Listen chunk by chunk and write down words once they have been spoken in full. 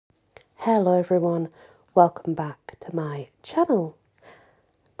Hello everyone, welcome back to my channel.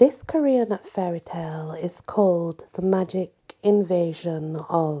 This Korean fairy tale is called The Magic Invasion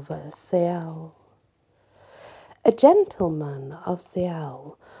of Seoul. A gentleman of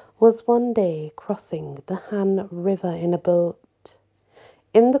Seoul was one day crossing the Han River in a boat.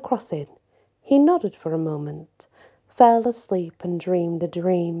 In the crossing, he nodded for a moment, fell asleep and dreamed a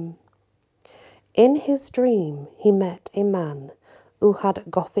dream. In his dream, he met a man who had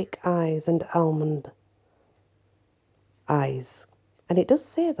Gothic eyes and almond eyes. And it does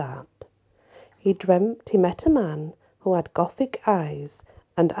say that. He dreamt he met a man who had Gothic eyes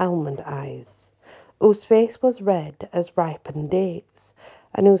and almond eyes, whose face was red as ripened dates,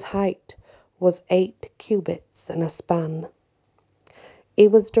 and whose height was 8 cubits and a span. He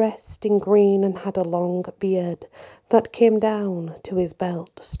was dressed in green and had a long beard that came down to his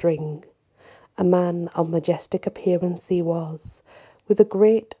belt string. A man of majestic appearance he was, with a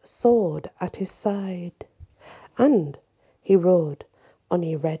great sword at his side, and he rode on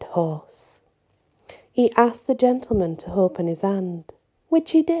a red horse. He asked the gentleman to open his hand,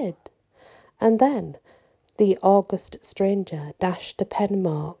 which he did, and then the august stranger dashed a pen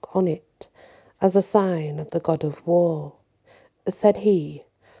mark on it as a sign of the god of war. Said he,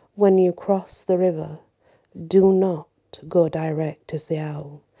 "When you cross the river, do not go direct to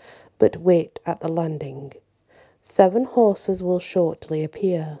Seoul, but wait at the landing. 7 horses will shortly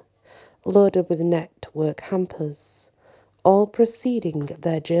appear, loaded with network hampers, all proceeding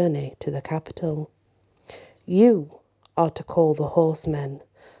their journey to the capital. You are to call the horsemen.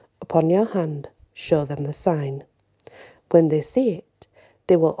 Upon your hand, show them the sign. When they see it,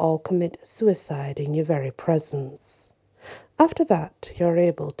 they will all commit suicide in your very presence. After that, you're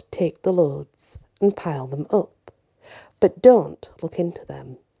able to take the loads and pile them up, but don't look into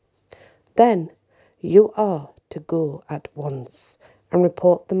them. Then you are to go at once and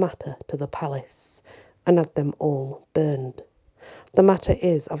report the matter to the palace and have them all burned. The matter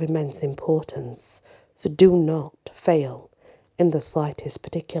is of immense importance, so do not fail in the slightest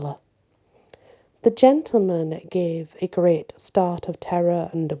particular." The gentleman gave a great start of terror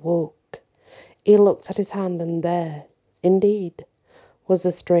and awoke. He looked at his hand, and there, indeed, was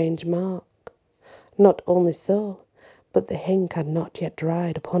a strange mark. Not only so, but the ink had not yet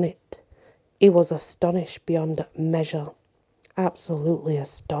dried upon it. He was astonished beyond measure, absolutely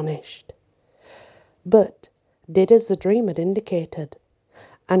astonished, but did as the dream had indicated,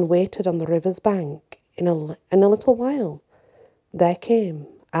 and waited on the river's bank. In a little while, there came,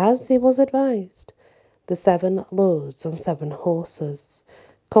 as he was advised, the 7 loads on 7 horses,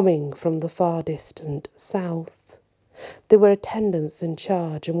 coming from the far distant south. There were attendants in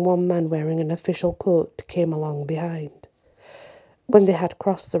charge, and one man wearing an official coat came along behind. When they had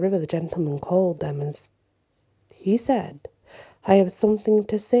crossed the river, the gentleman called them, and he said, "I have something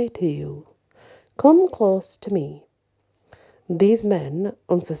to say to you. Come close to me." These men,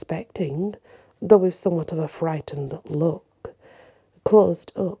 unsuspecting, though with somewhat of a frightened look,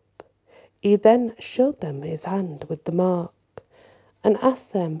 closed up. He then showed them his hand with the mark, and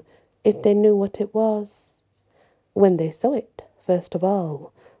asked them if they knew what it was. When they saw it, first of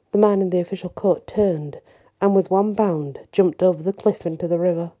all, the man in the official coat turned, and with one bound jumped over the cliff into the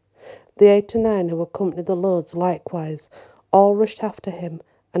river. The 8 or 9 who accompanied the loads likewise all rushed after him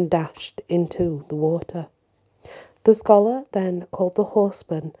and dashed into the water. The scholar then called the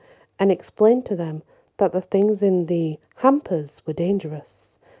horsemen and explained to them that the things in the hampers were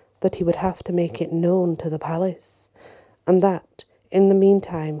dangerous, that he would have to make it known to the palace, and that, in the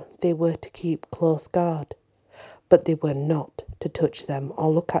meantime, they were to keep close guard, but they were not to touch them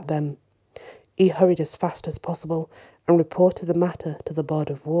or look at them. He hurried as fast as possible and reported the matter to the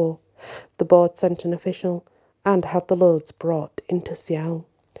Board of War. The board sent an official and had the loads brought into Seoul,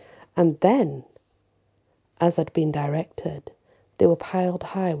 and then, as had been directed, they were piled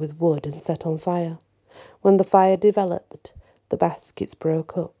high with wood and set on fire. When the fire developed, the baskets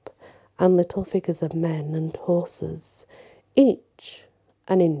broke up, and little figures of men and horses, each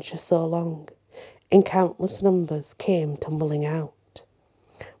an inch or so long, in countless numbers, came tumbling out.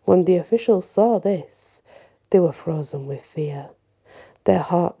 When the officials saw this, they were frozen with fear. Their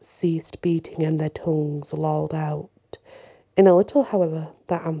hearts ceased beating and their tongues lolled out. In a little, however,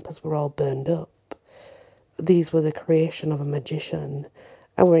 the hampers were all burned up. These were the creation of a magician,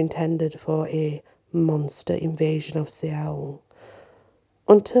 and were intended for a monster invasion of Seoul,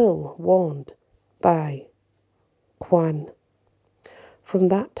 until warned by Kwan. From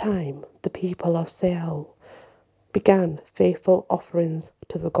that time, the people of Seoul began faithful offerings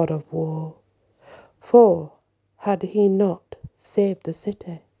to the god of war, for had he not saved the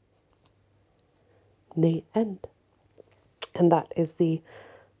city? The end. And that is the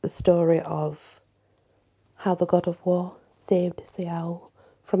the story of how the god of war saved Seoul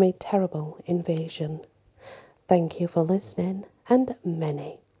from a terrible invasion. Thank you for listening, and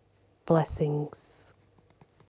many blessings.